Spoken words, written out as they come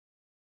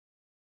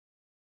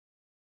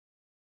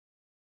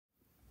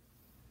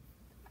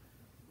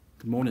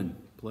Good morning,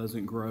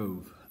 Pleasant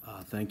Grove.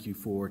 Thank you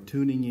for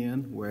tuning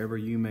in wherever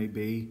you may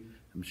be.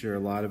 I'm sure a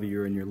lot of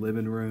you are in your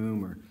living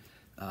room or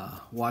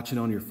watching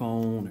on your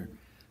phone.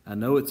 I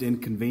know it's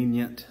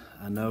inconvenient.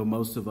 I know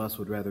most of us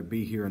would rather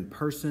be here in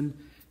person,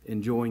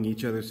 enjoying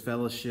each other's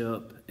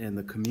fellowship and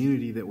the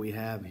community that we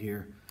have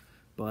here.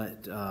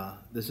 But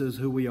this is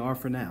who we are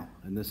for now,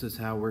 and this is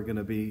how we're going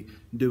to be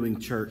doing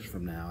church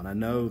from now. And I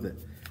know that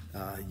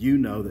you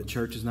know that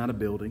church is not a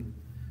building.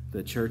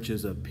 The church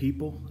is a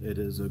people. It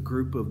is a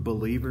group of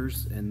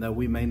believers, and though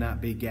we may not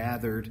be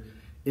gathered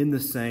in the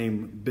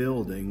same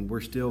building,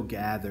 we're still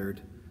gathered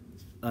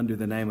under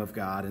the name of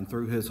God and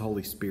through His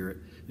Holy Spirit.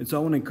 And so I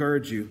want to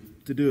encourage you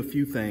to do a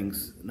few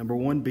things. Number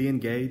one, be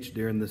engaged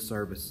during this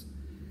service.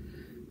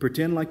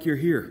 Pretend like you're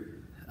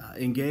here.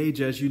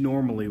 Engage as you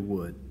normally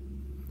would.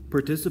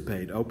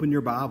 Participate. Open your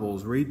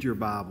Bibles. Read your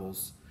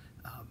Bibles.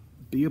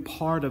 Be a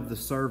part of the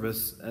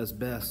service as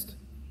best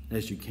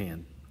as you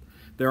can.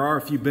 There are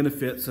a few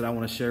benefits that I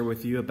want to share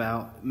with you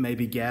about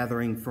maybe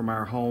gathering from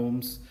our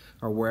homes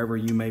or wherever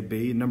you may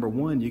be. Number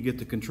one, you get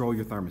to control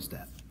your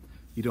thermostat.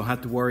 You don't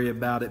have to worry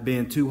about it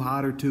being too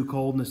hot or too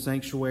cold in the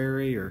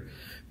sanctuary, or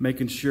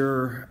making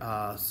sure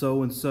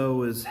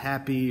so-and-so is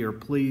happy or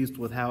pleased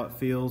with how it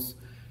feels.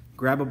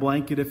 Grab a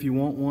blanket if you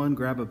want one.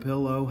 Grab a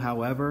pillow,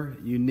 however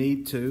you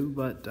need to,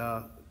 but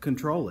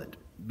control it.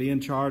 Be in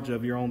charge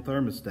of your own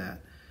thermostat.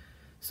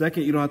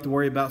 Second, you don't have to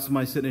worry about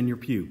somebody sitting in your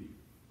pew.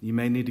 You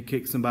may need to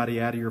kick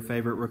somebody out of your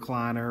favorite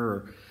recliner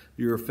or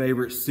your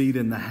favorite seat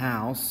in the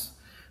house.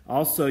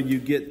 Also, you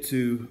get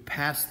to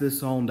pass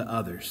this on to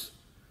others.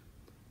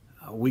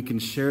 We can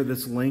share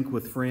this link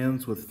with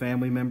friends, with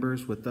family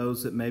members, with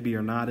those that maybe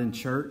are not in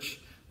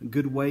church. A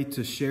good way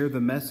to share the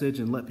message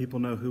and let people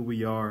know who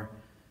we are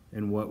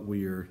and what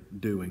we are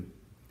doing.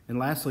 And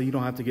lastly, you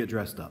don't have to get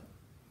dressed up.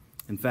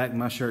 In fact,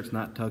 my shirt's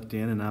not tucked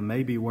in, and I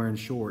may be wearing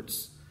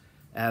shorts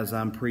as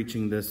I'm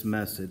preaching this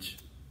message.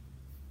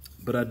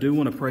 But I do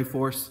want to pray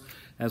for us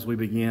as we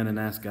begin and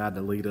ask God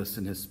to lead us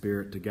in His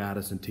Spirit to guide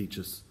us and teach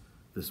us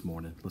this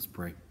morning. Let's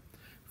pray.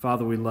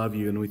 Father, we love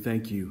you and we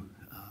thank you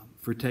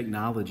for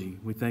technology.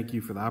 We thank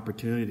you for the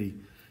opportunity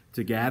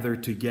to gather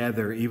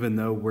together even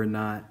though we're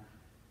not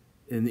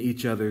in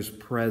each other's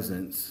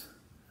presence,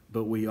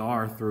 but we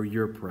are through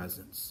your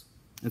presence.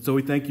 And so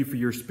we thank you for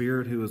your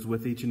Spirit who is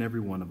with each and every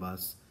one of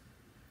us.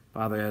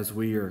 Father, as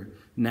we are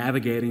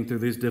navigating through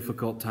these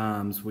difficult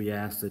times, we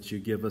ask that you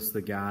give us the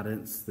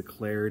guidance, the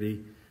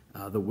clarity,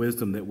 the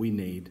wisdom that we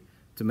need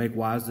to make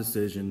wise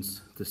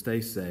decisions, to stay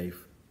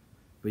safe,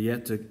 but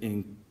yet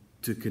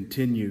to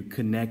continue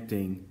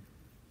connecting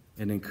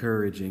and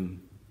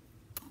encouraging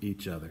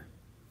each other.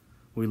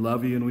 We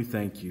love you and we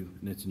thank you,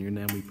 and it's in your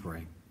name we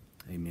pray.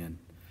 Amen.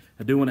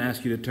 I do want to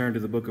ask you to turn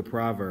to the book of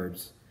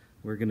Proverbs.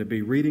 We're going to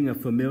be reading a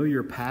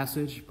familiar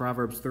passage,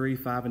 Proverbs 3,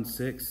 5, and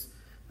 6.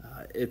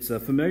 It's a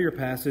familiar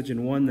passage,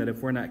 and one that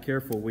if we're not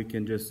careful, we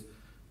can just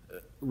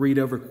read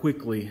over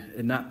quickly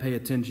and not pay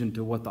attention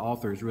to what the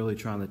author is really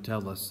trying to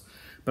tell us.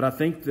 But I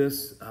think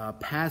this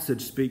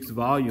passage speaks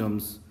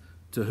volumes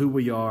to who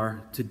we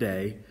are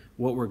today,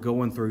 what we're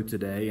going through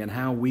today, and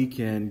how we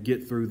can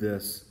get through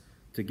this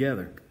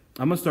together.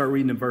 I'm going to start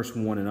reading in verse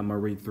 1, and I'm going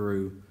to read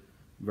through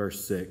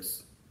verse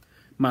 6.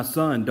 My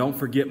son, don't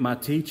forget my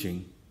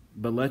teaching,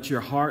 but let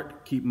your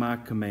heart keep my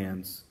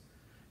commands.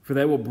 For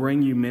they will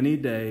bring you many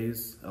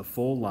days of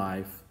full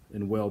life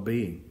and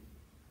well-being.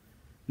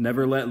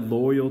 Never let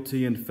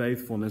loyalty and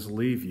faithfulness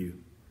leave you.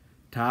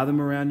 Tie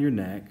them around your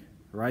neck.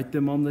 Write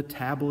them on the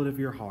tablet of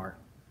your heart.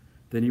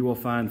 Then you will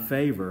find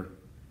favor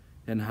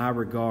and high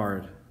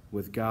regard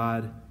with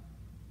God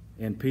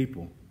and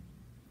people.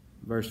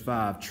 Verse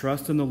 5,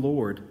 trust in the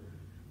Lord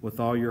with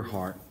all your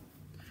heart.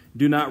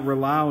 Do not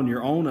rely on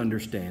your own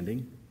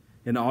understanding.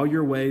 In all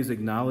your ways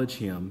acknowledge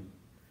Him,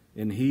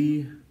 and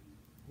He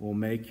will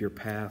make your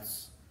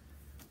paths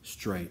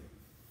straight.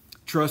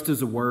 Trust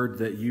is a word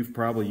that you've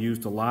probably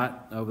used a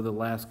lot over the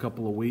last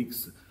couple of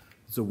weeks.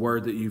 It's a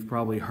word that you've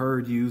probably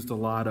heard used a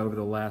lot over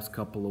the last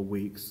couple of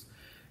weeks.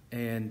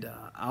 And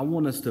I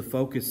want us to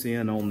focus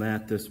in on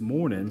that this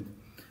morning,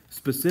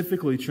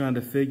 specifically trying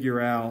to figure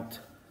out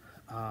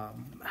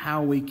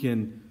how we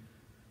can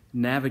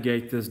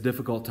navigate this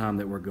difficult time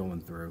that we're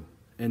going through.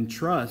 And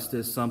trust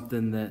is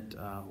something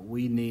that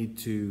we need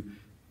to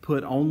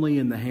put only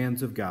in the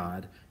hands of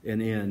God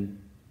and in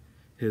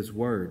His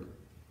Word.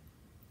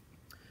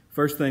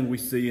 First thing we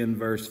see in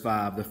verse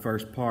 5, the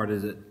first part,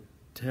 is it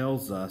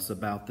tells us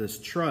about this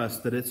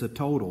trust, that it's a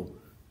total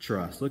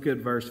trust. Look at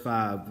verse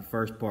 5, the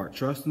first part.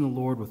 Trust in the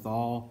Lord with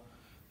all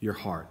your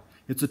heart.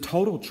 It's a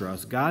total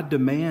trust. God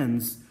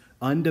demands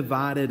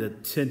undivided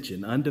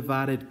attention,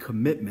 undivided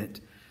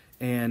commitment.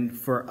 And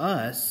for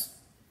us,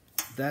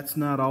 that's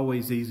not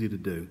always easy to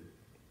do.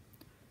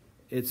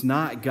 It's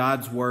not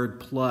God's word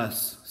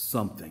plus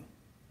something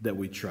that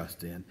we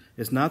trust in.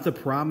 It's not the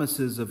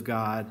promises of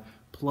God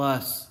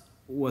plus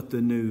what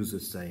the news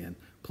is saying,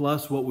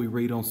 plus what we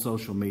read on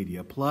social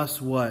media, plus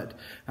what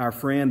our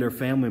friend or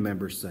family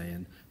member's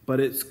saying. But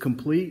it's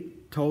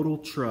complete, total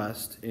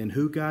trust in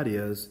who God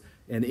is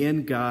and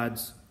in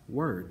God's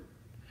word.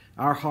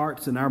 Our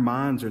hearts and our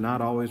minds are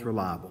not always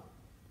reliable.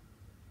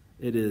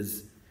 It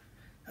is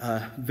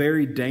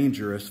very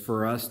dangerous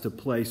for us to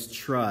place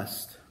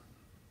trust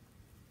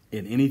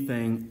in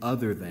anything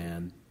other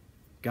than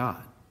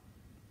God.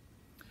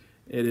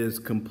 It is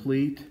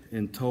complete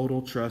and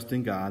total trust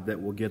in God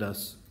that will get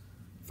us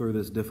through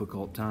this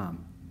difficult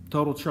time.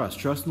 Total trust.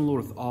 Trust in the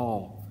Lord with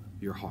all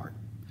your heart.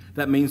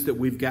 That means that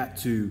we've got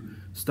to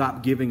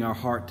stop giving our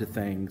heart to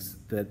things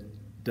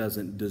that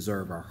doesn't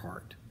deserve our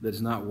heart, that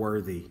is not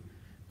worthy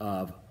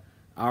of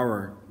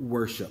our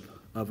worship,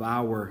 of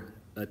our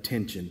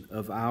attention,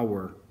 of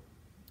our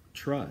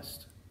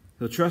trust.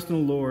 So trust in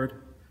the Lord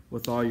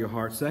with all your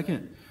heart.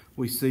 Second,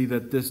 we see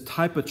that this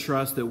type of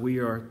trust that we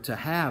are to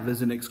have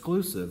is an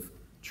exclusive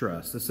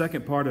trust. The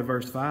second part of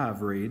verse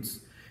 5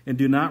 reads, "And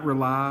do not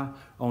rely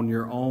on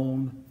your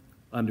own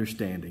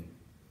understanding."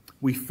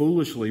 We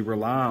foolishly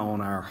rely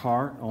on our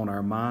heart, on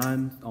our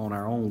mind, on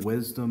our own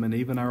wisdom, and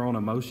even our own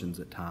emotions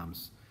at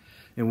times.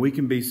 And we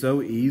can be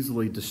so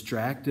easily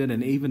distracted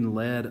and even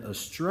led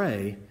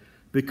astray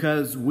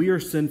because we are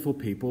sinful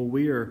people.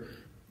 We are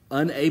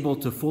unable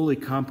to fully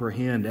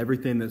comprehend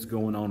everything that's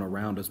going on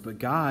around us. But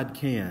God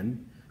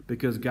can,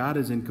 because God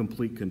is in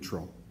complete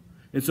control.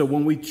 And so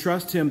when we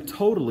trust Him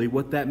totally,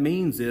 what that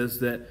means is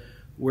that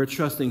we're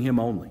trusting Him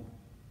only.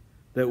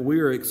 That we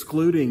are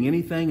excluding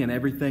anything and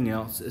everything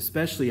else,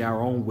 especially our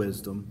own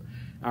wisdom,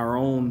 our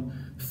own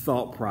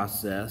thought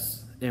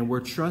process, and we're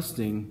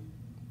trusting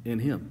in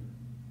Him.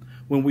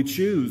 When we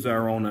choose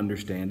our own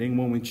understanding,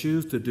 when we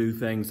choose to do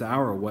things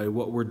our way,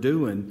 what we're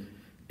doing,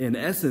 in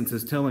essence,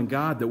 is telling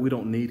God that we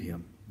don't need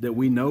Him, that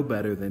we know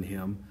better than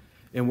Him,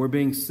 and we're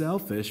being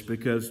selfish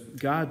because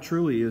God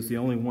truly is the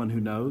only one who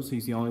knows.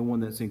 He's the only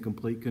one that's in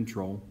complete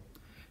control.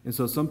 And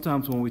so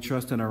sometimes when we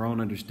trust in our own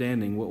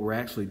understanding, what we're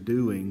actually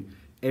doing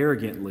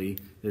arrogantly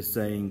is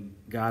saying,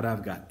 God,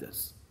 I've got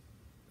this.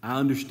 I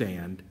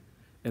understand,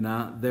 and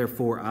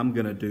therefore I'm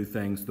going to do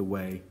things the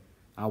way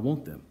I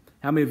want them.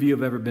 How many of you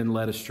have ever been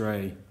led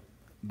astray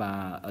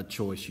by a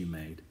choice you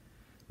made?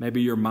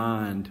 Maybe your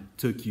mind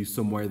took you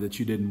somewhere that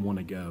you didn't want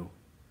to go.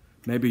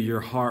 Maybe your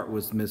heart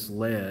was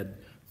misled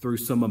through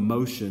some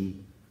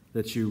emotion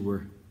that you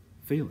were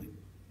feeling.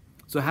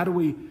 So how do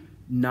we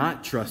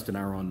not trust in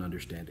our own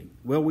understanding?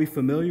 Well, we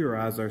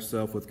familiarize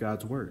ourselves with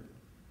God's Word.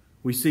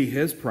 We see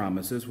His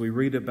promises. We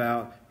read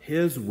about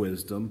His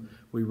wisdom.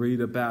 We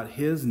read about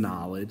His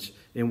knowledge.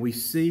 And we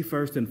see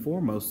first and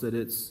foremost that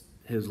it's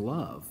His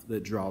love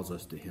that draws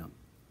us to Him.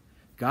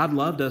 God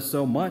loved us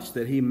so much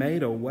that He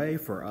made a way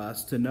for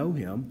us to know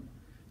Him,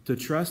 to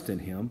trust in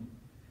Him,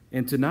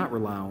 and to not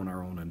rely on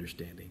our own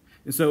understanding.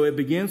 And so it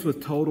begins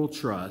with total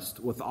trust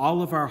with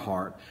all of our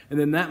heart, and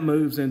then that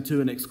moves into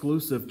an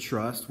exclusive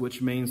trust,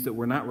 which means that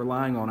we're not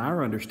relying on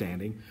our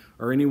understanding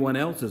or anyone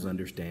else's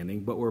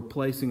understanding, but we're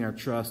placing our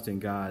trust in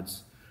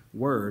God's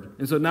Word.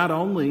 And so not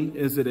only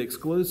is it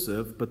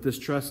exclusive, but this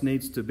trust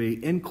needs to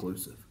be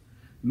inclusive,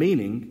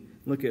 meaning,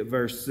 look at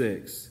verse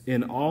 6,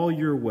 in all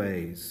your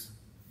ways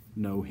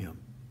know Him.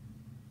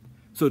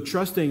 So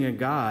trusting in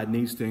God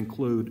needs to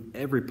include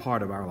every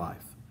part of our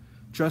life.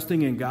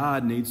 Trusting in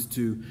God needs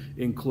to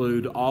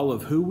include all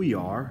of who we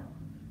are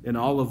and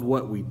all of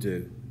what we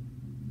do.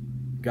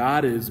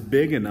 God is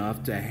big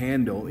enough to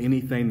handle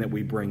anything that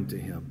we bring to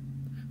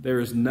Him. There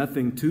is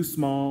nothing too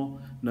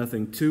small,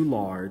 nothing too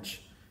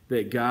large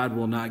that God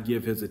will not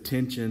give His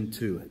attention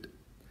to it.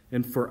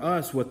 And for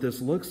us, what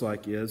this looks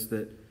like is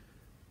that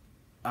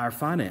our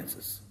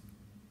finances,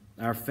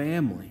 our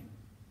family,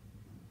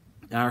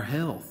 our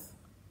health,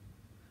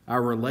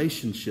 our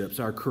relationships,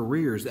 our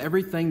careers,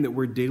 everything that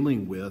we're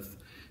dealing with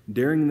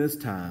during this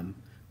time,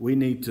 we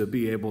need to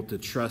be able to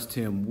trust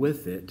Him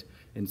with it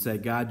and say,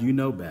 God, you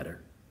know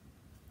better.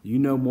 You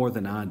know more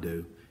than I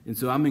do. And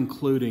so I'm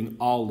including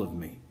all of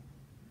me.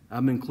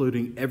 I'm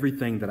including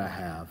everything that I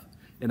have,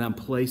 and I'm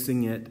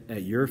placing it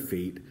at your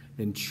feet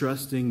and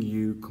trusting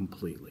you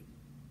completely.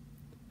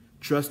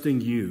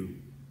 Trusting you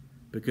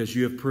because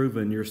you have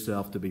proven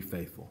yourself to be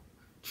faithful.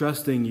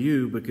 Trusting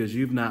you because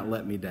you've not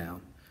let me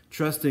down.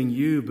 Trusting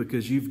you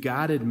because you've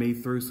guided me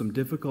through some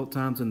difficult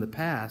times in the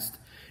past,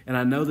 and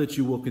I know that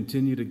you will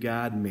continue to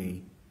guide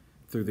me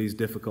through these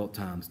difficult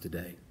times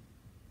today.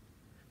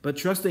 But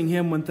trusting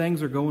Him when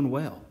things are going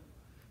well.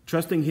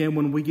 Trusting Him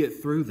when we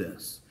get through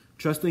this.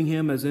 Trusting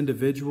Him as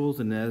individuals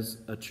and as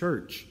a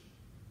church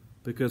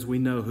because we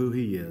know who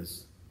He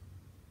is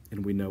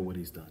and we know what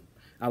He's done.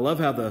 I love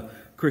how the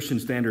Christian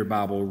Standard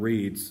Bible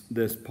reads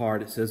this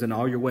part. It says, in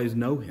all your ways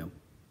know Him.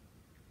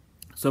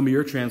 Some of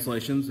your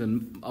translations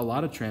and a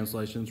lot of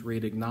translations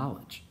read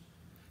acknowledge.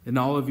 In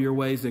all of your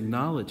ways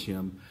acknowledge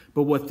Him.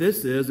 But what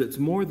this is, it's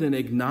more than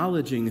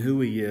acknowledging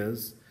who He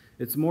is.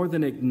 It's more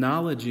than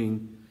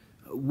acknowledging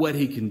what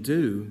He can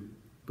do,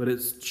 but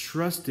it's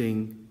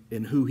trusting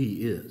in who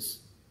He is.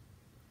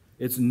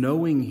 It's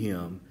knowing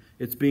Him.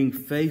 It's being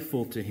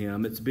faithful to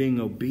Him. It's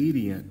being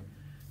obedient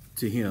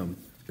to Him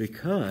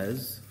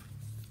because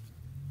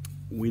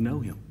we know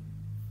Him.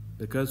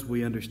 Because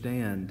we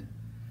understand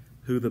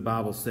who the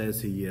Bible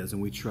says He is,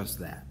 and we trust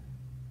that.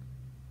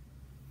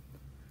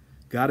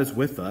 God is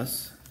with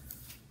us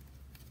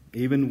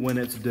even when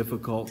it's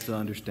difficult to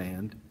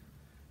understand.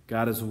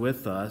 God is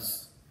with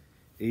us,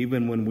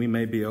 even when we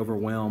may be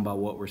overwhelmed by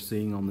what we're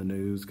seeing on the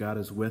news. God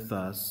is with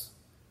us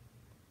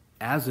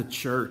as a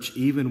church,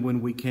 even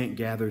when we can't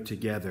gather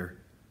together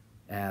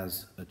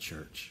as a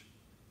church.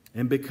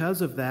 And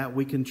because of that,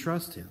 we can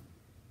trust him.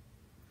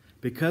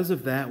 Because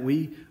of that,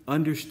 we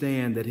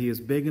understand that he is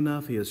big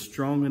enough, he is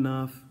strong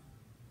enough,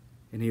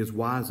 and he is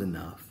wise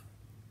enough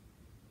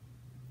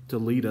to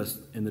lead us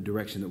in the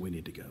direction that we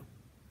need to go.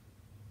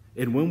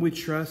 And when we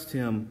trust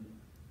him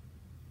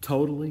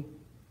totally,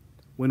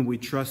 when we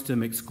trust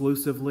him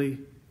exclusively,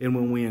 and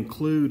when we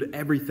include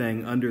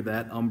everything under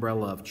that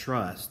umbrella of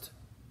trust,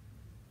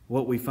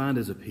 what we find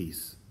is a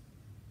peace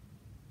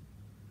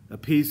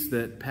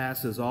that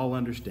passes all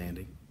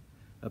understanding,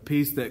 a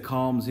peace that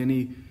calms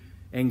any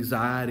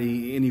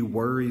anxiety, any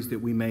worries that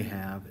we may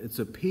have. It's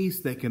a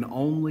peace that can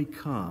only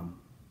come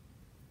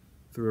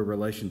through a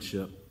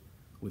relationship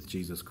with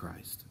Jesus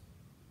Christ.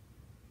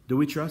 Do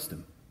we trust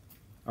him?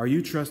 Are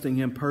you trusting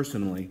him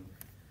personally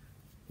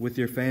with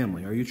your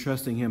family? Are you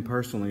trusting him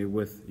personally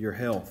with your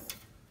health?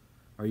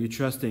 Are you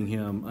trusting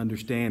him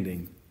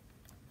understanding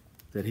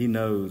that he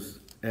knows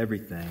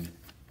everything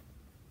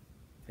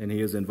and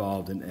he is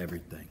involved in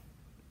everything?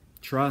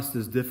 Trust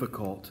is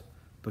difficult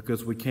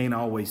because we can't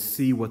always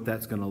see what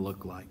that's going to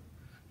look like.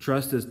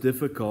 Trust is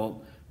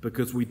difficult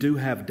because we do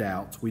have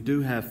doubts, we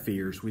do have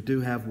fears, we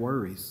do have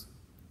worries.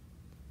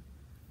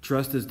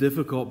 Trust is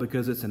difficult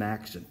because it's an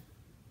action.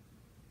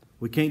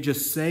 We can't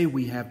just say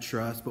we have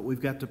trust, but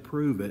we've got to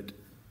prove it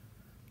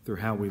through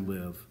how we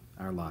live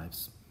our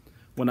lives.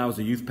 When I was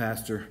a youth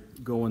pastor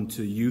going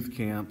to youth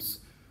camps,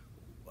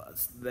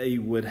 they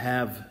would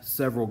have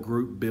several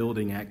group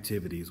building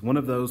activities. One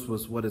of those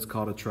was what is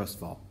called a trust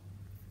fall.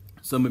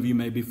 Some of you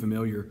may be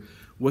familiar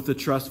with a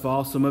trust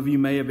fall. Some of you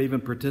may have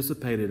even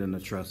participated in a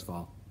trust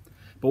fall.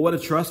 But what a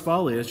trust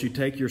fall is, you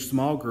take your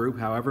small group,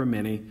 however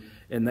many,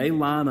 and they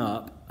line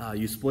up.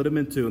 You split them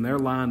in two, and they're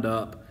lined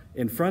up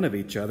in front of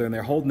each other, and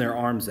they're holding their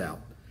arms out.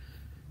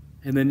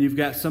 And then you've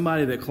got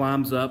somebody that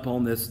climbs up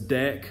on this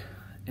deck,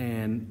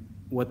 and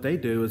what they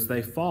do is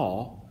they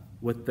fall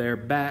with their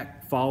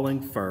back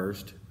falling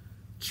first,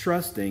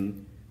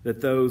 trusting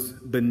that those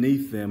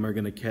beneath them are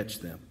going to catch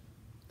them.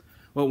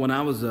 Well, when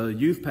I was a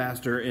youth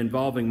pastor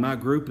involving my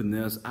group in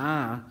this,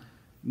 I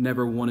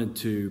never wanted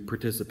to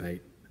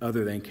participate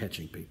other than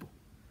catching people.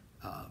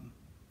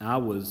 I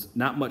was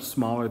not much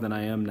smaller than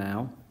I am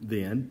now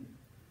then,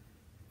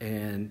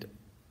 and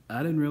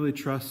I didn't really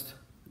trust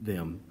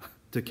them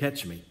to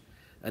catch me.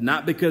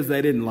 Not because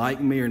they didn't like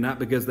me or not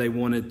because they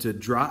wanted to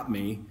drop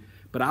me,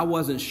 but I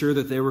wasn't sure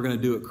that they were going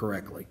to do it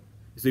correctly.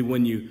 You see,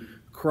 when you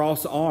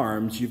cross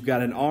arms, you've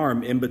got an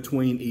arm in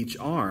between each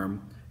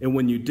arm, and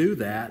when you do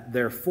that,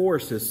 their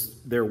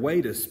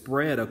weight is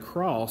spread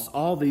across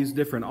all these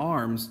different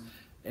arms,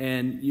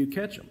 and you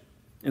catch them.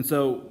 And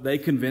so they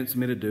convinced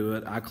me to do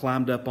it. I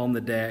climbed up on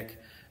the deck.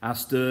 I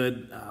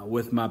stood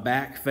with my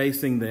back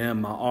facing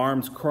them, my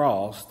arms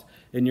crossed,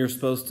 and you're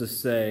supposed to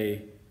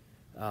say,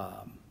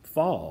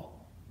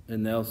 fall.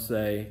 And they'll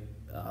say,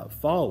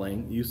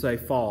 falling. You say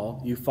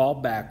fall. You fall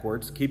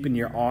backwards, keeping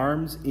your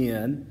arms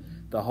in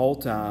the whole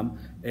time,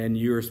 and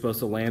you're supposed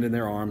to land in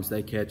their arms.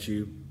 They catch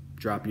you,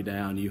 drop you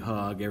down, you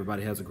hug.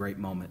 Everybody has a great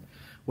moment.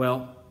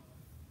 Well,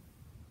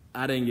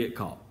 I didn't get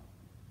caught.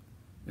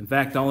 In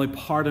fact, the only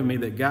part of me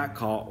that got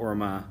caught were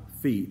my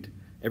feet.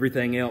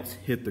 Everything else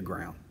hit the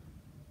ground.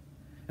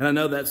 And I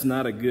know that's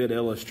not a good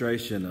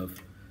illustration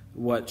of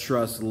what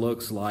trust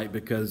looks like,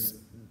 because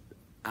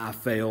I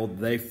failed,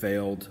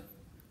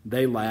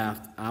 they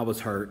laughed, I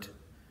was hurt.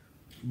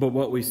 But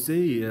what we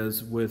see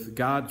is with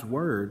God's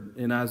word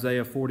in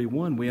Isaiah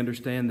 41, we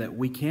understand that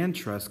we can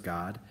trust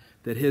God,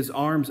 that his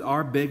arms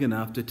are big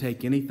enough to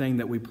take anything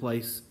that we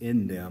place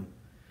in them.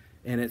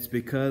 And it's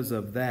because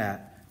of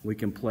that we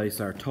can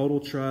place our total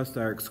trust,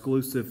 our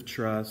exclusive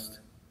trust,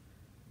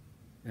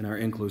 and our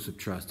inclusive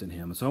trust in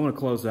him. So I want to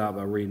close out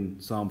by reading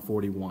Psalm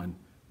 41,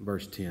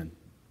 verse 10.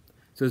 It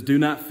says, "Do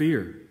not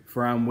fear,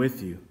 for I am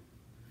with you.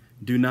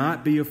 Do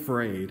not be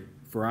afraid,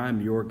 for I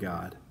am your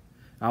God.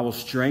 I will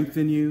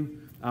strengthen you.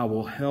 I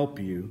will help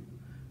you.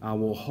 I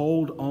will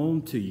hold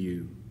on to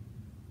you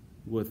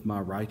with my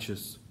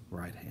righteous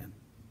right hand."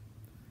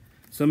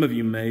 Some of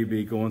you may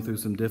be going through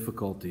some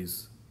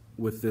difficulties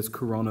with this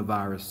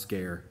coronavirus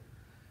scare.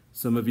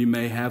 Some of you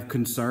may have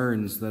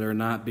concerns that are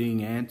not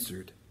being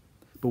answered.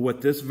 But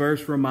what this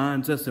verse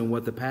reminds us, and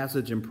what the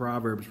passage in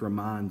Proverbs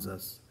reminds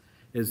us,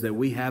 is that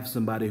we have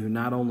somebody who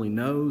not only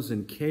knows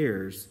and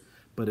cares,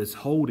 but is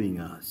holding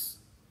us.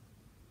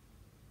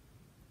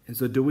 And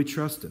so do we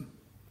trust him?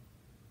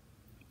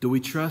 Do we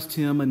trust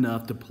him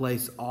enough to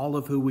place all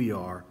of who we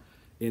are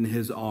in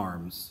his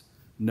arms,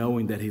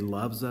 knowing that he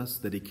loves us,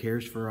 that he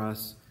cares for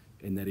us,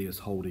 and that he is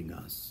holding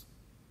us?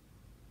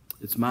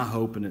 It's my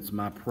hope and it's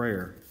my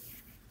prayer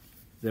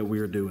that we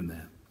are doing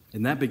that.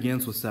 And that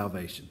begins with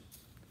salvation.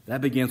 That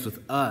begins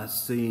with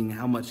us seeing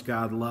how much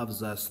God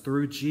loves us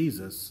through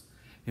Jesus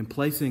and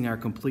placing our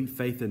complete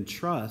faith and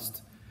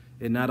trust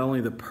in not only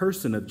the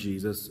person of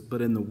Jesus,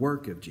 but in the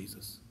work of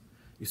Jesus.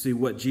 You see,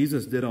 what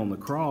Jesus did on the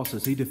cross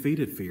is he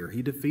defeated fear.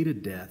 He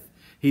defeated death.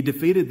 He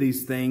defeated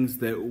these things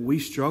that we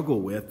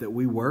struggle with, that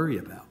we worry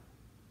about.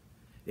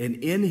 And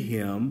in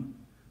him,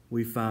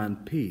 we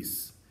find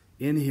peace.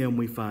 In him,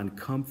 we find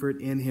comfort.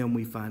 In him,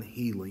 we find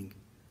healing.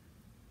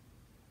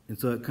 And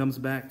so it comes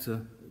back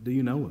to, do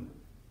you know him?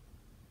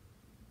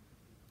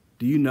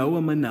 Do you know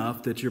him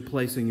enough that you're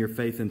placing your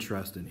faith and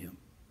trust in him?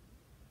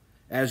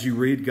 As you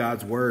read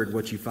God's word,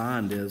 what you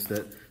find is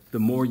that the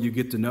more you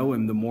get to know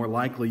him, the more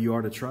likely you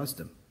are to trust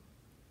him.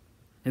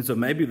 And so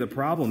maybe the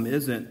problem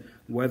isn't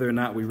whether or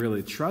not we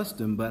really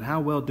trust him, but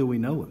how well do we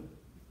know him?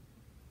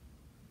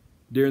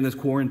 During this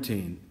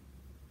quarantine,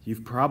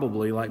 you've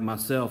probably, like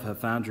myself, have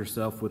found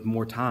yourself with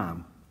more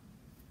time.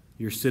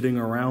 You're sitting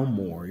around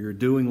more. You're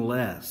doing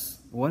less.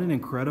 What an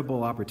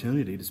incredible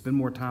opportunity to spend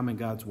more time in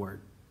God's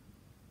word.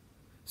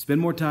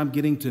 Spend more time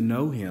getting to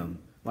know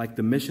him, like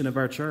the mission of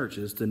our church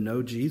is to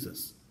know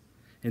Jesus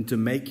and to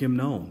make him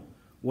known.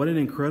 What an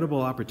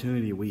incredible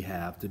opportunity we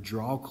have to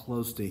draw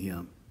close to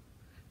him,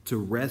 to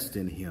rest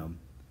in him,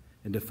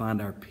 and to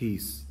find our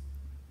peace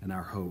and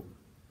our hope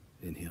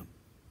in him.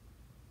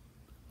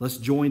 Let's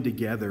join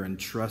together in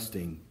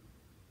trusting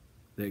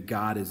that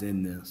God is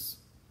in this.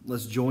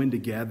 Let's join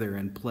together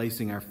in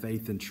placing our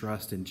faith and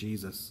trust in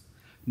Jesus,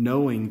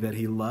 knowing that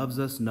he loves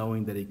us,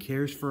 knowing that he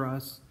cares for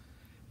us,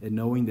 and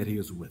knowing that he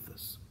is with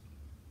us.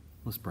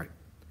 Let's pray.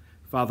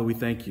 Father, we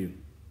thank you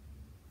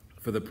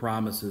for the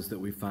promises that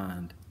we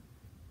find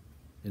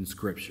in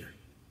Scripture.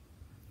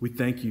 We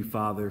thank you,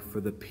 Father,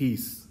 for the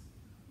peace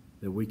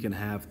that we can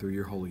have through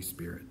your Holy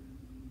Spirit.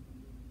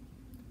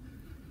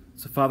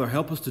 So, Father,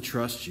 help us to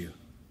trust you.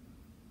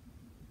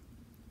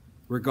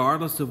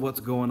 Regardless of what's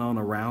going on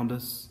around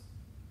us,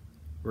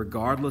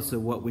 regardless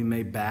of what we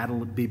may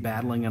be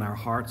battling in our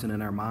hearts and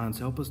in our minds,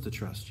 help us to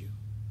trust you.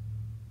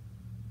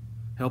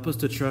 Help us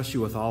to trust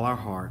you with all our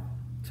heart,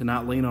 to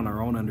not lean on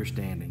our own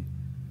understanding,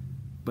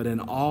 but in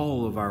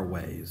all of our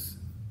ways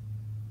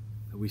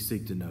that we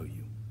seek to know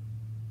you.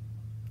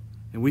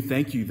 And we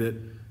thank you that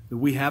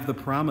we have the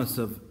promise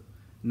of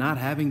not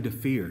having to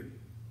fear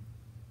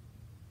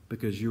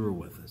because you are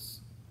with us.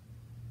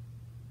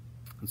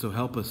 And so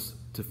help us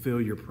to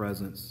feel your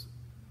presence.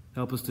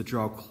 Help us to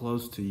draw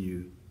close to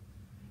you.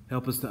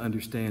 Help us to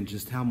understand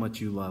just how much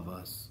you love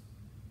us.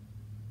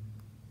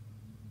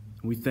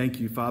 We thank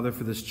you, Father,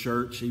 for this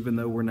church, even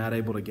though we're not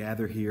able to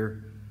gather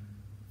here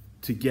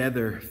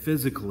together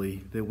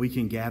physically, that we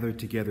can gather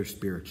together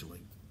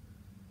spiritually.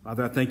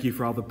 Father, I thank you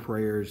for all the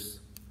prayers,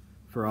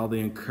 for all the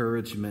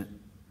encouragement.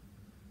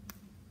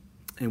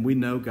 And we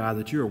know, God,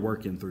 that you are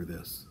working through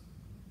this.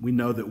 We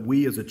know that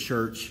we as a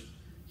church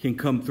can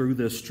come through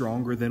this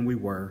stronger than we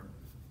were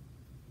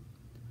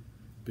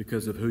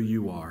because of who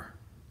you are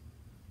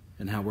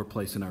and how we're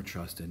placing our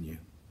trust in you.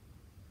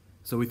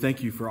 So we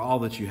thank you for all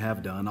that you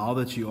have done, all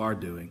that you are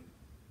doing.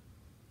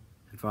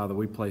 And Father,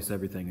 we place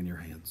everything in your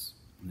hands.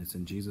 And it's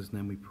in Jesus'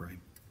 name we pray.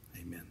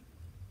 Amen.